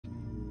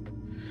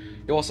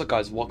Yo, what's up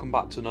guys, welcome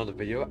back to another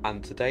video,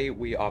 and today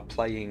we are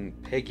playing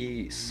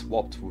Piggy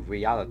Swapped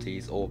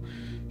Realities, or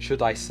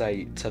should I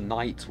say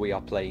tonight we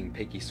are playing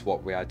Piggy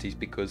Swapped Realities,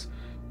 because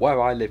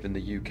where I live in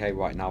the UK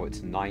right now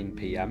it's 9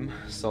 PM,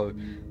 so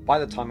by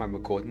the time I'm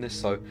recording this,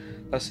 so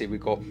let's see,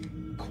 we've got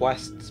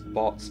quests,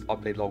 bots,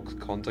 update logs,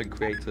 content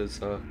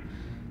creators,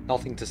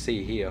 nothing to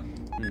see here.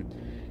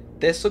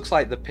 This looks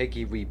like the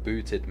Piggy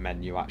rebooted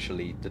menu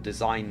actually, the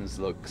designs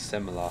look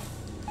similar,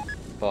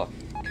 but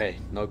okay,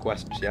 no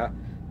quests yet.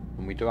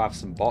 And we do have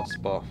some bots,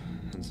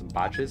 and some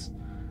badges.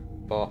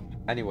 But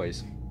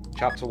anyways,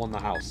 chapter 1, the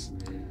house.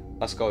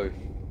 Let's go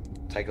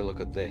take a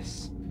look at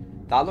this.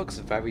 That looks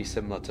very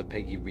similar to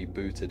Piggy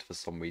rebooted for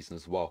some reason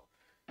as well.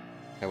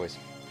 Anyways,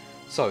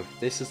 so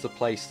this is the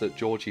place that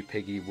Georgie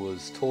Piggy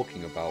was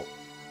talking about,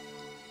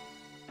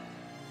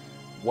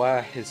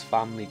 where his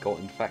family got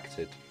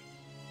infected.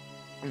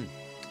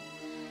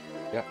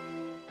 Yep.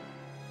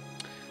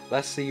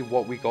 Let's see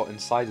what we got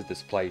inside of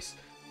this place.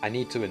 I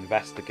need to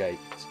investigate.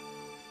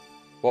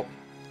 Well,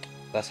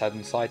 let's head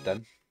inside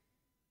then.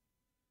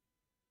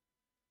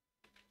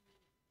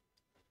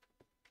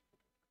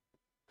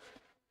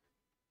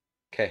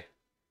 Okay,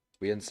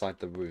 we inside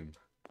the room.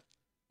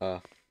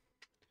 Oh,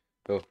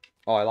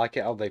 I like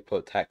it how they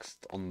put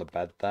text on the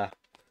bed there.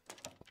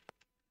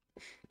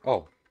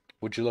 Oh,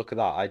 would you look at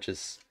that? I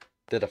just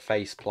did a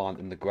face plant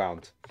in the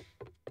ground.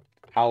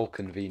 How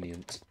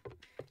convenient.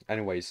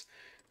 Anyways,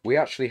 we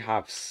actually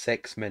have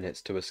 6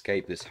 minutes to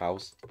escape this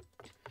house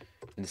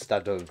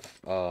instead of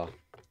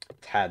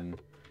 10.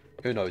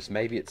 Who knows,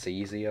 maybe it's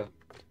easier.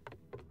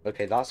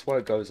 Okay, that's where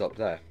it goes up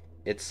there.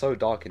 It's so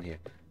dark in here.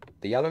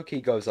 The yellow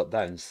key goes up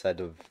there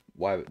instead of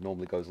where it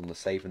normally goes on the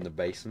safe in the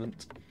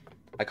basement.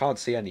 I can't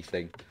see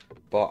anything,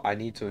 but I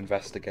need to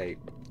investigate,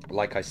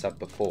 like I said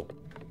before.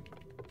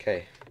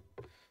 Okay.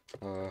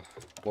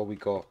 What we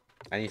got?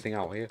 Anything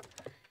out here?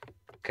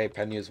 Okay,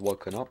 Penny has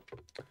woken up.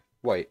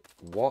 Wait,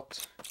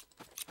 what?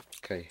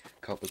 Okay,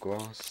 cut the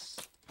grass.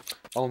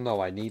 Oh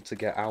no, I need to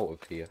get out of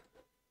here.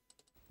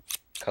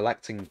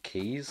 Collecting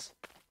keys?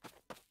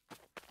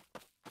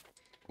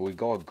 We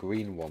got a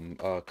green one.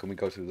 Can we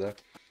go through there?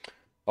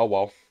 Oh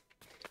well.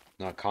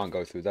 No, I can't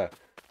go through there.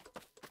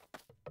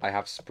 I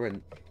have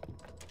sprint.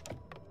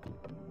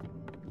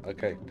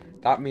 Okay,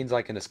 that means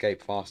I can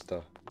escape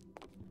faster.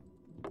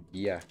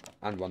 Yeah,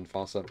 and run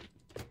faster.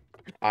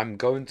 I'm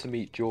going to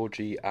meet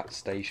Georgie at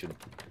station.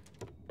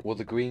 Well,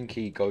 the green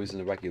key goes in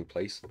the regular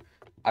place.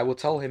 I will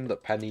tell him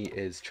that Penny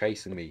is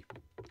chasing me.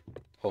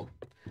 Oh,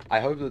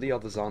 I hope that the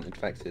others aren't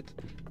infected.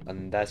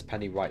 And there's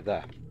Penny right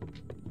there.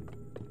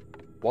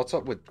 What's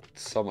up with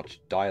so much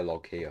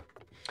dialogue here?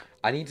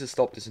 I need to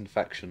stop this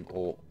infection,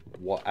 or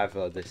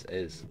whatever this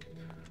is.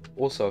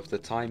 Also, if the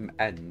time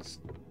ends,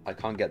 I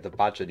can't get the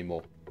badge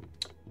anymore.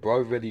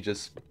 Bro really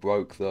just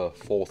broke the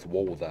fourth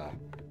wall there.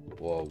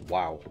 Whoa,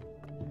 wow.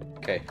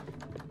 Okay.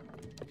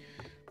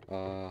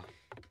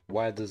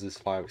 Where does this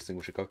fire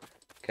extinguisher go?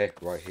 Okay,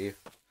 right here.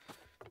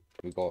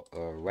 We got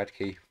a red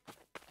key.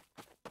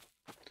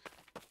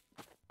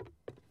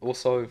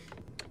 Also,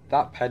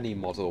 that Penny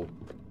model.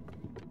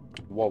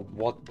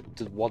 What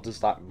does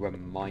that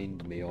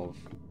remind me of?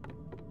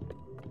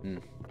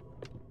 It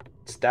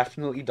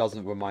definitely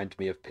doesn't remind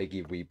me of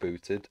Piggy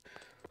rebooted.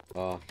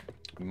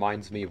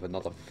 Reminds me of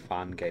another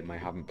fan game I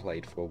haven't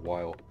played for a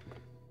while.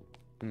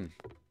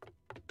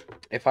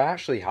 If I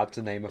actually had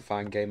to name a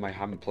fan game I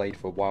haven't played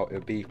for a while, it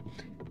would be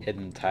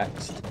Hidden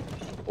Text.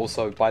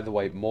 Also, by the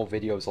way, more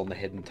videos on the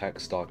Hidden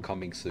Text are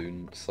coming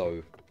soon,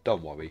 so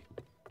don't worry.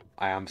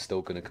 I am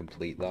still going to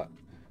complete that.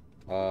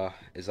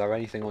 Is there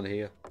anything on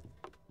here?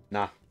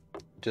 Nah,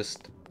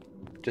 just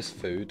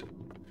food.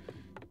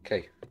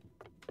 Okay.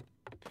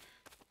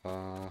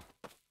 Do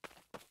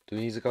we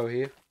need to go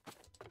here?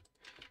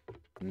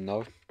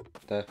 No.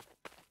 There.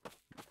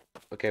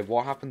 Okay,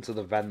 what happened to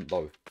the vent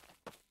though?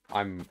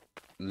 I'm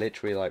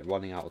literally like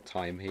running out of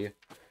time here.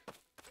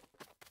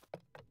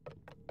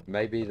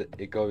 Maybe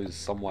it goes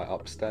somewhere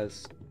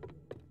upstairs.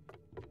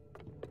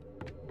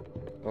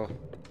 Oh.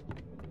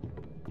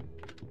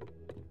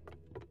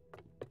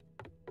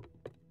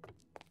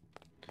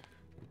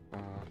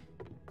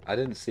 I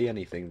didn't see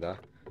anything there.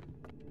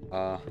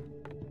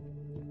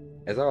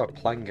 Is there a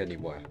plank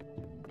anywhere?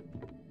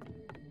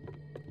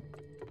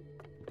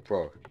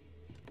 Bro.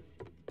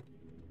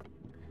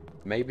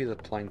 Maybe the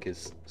plank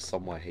is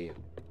somewhere here.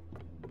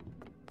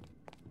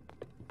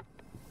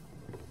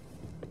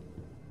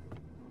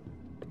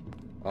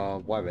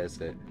 Where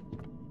is it?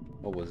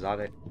 Oh, was that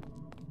it?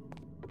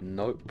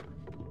 Nope.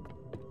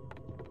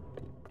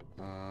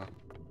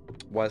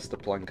 Where's the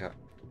plank at?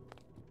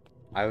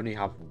 I only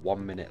have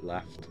 1 minute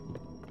left.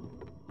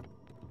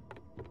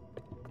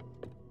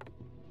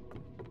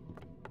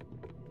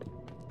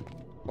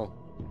 Oh,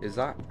 is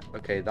that?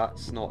 Okay,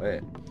 that's not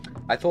it.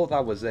 I thought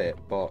that was it,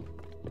 but...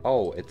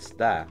 Oh, it's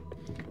there.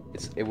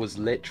 It was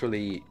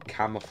literally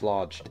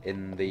camouflaged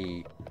in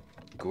the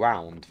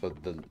ground for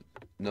the...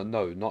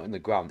 No, not in the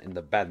ground, in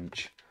the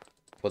bench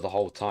for the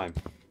whole time.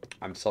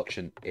 I'm such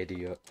an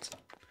idiot.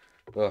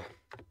 What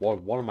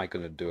am I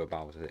gonna do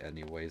about it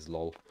anyways,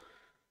 lol?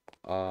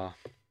 What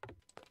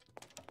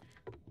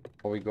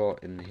we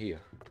got in here?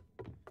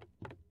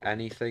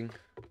 Anything?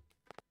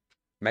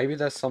 Maybe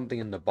there's something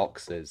in the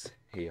boxes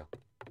here.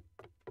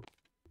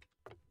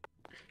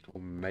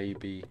 Or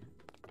maybe...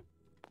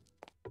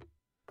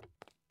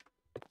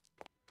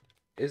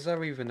 Is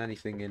there even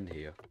anything in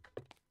here?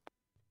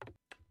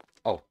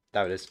 Oh,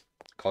 there it is.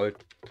 Code.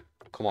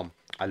 Come on.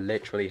 I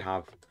literally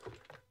have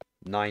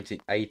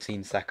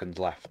 18 seconds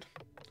left.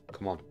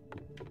 Come on.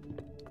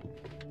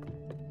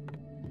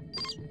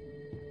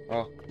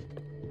 Oh,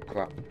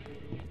 crap.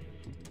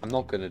 I'm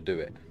not gonna do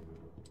it.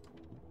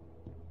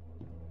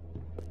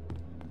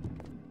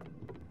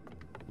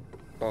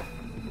 Oh.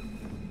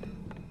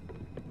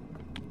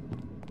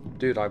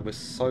 Dude, I was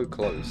so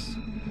close.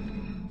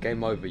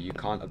 Game over, you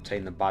can't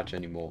obtain the badge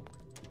anymore.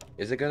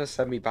 Is it gonna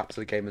send me back to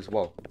the game as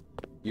well?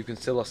 You can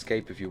still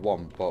escape if you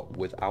want, but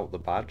without the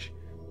badge?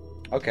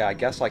 Okay, I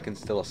guess I can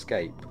still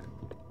escape.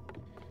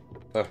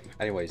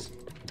 Anyways.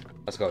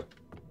 Let's go.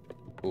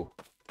 Ooh.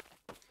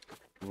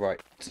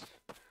 Right.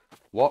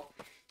 What?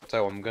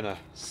 So I'm gonna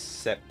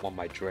sip on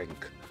my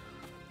drink.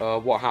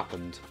 What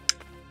happened?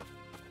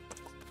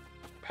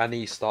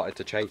 Penny started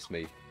to chase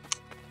me.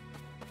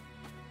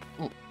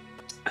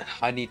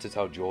 I need to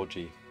tell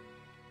Georgie.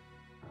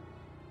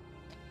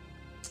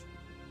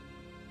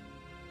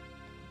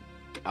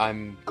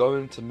 I'm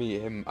going to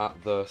meet him at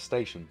the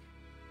station.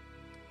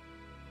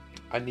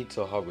 I need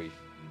to hurry.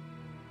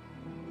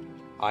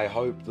 I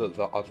hope that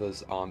the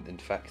others aren't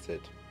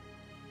infected.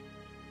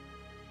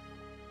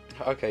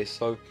 Okay,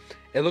 so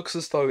it looks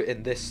as though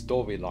in this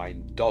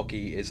storyline,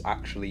 Doggy is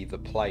actually the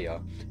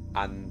player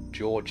and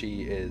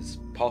Georgie is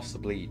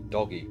possibly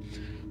Doggy.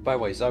 But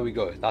anyways, there we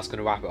go. That's going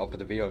to wrap it up for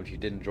the video. If you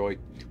did enjoy,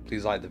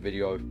 please like the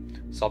video,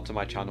 sub to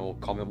my channel,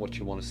 comment what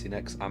you want to see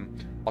next,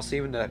 and I'll see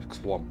you in the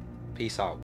next one. Peace out.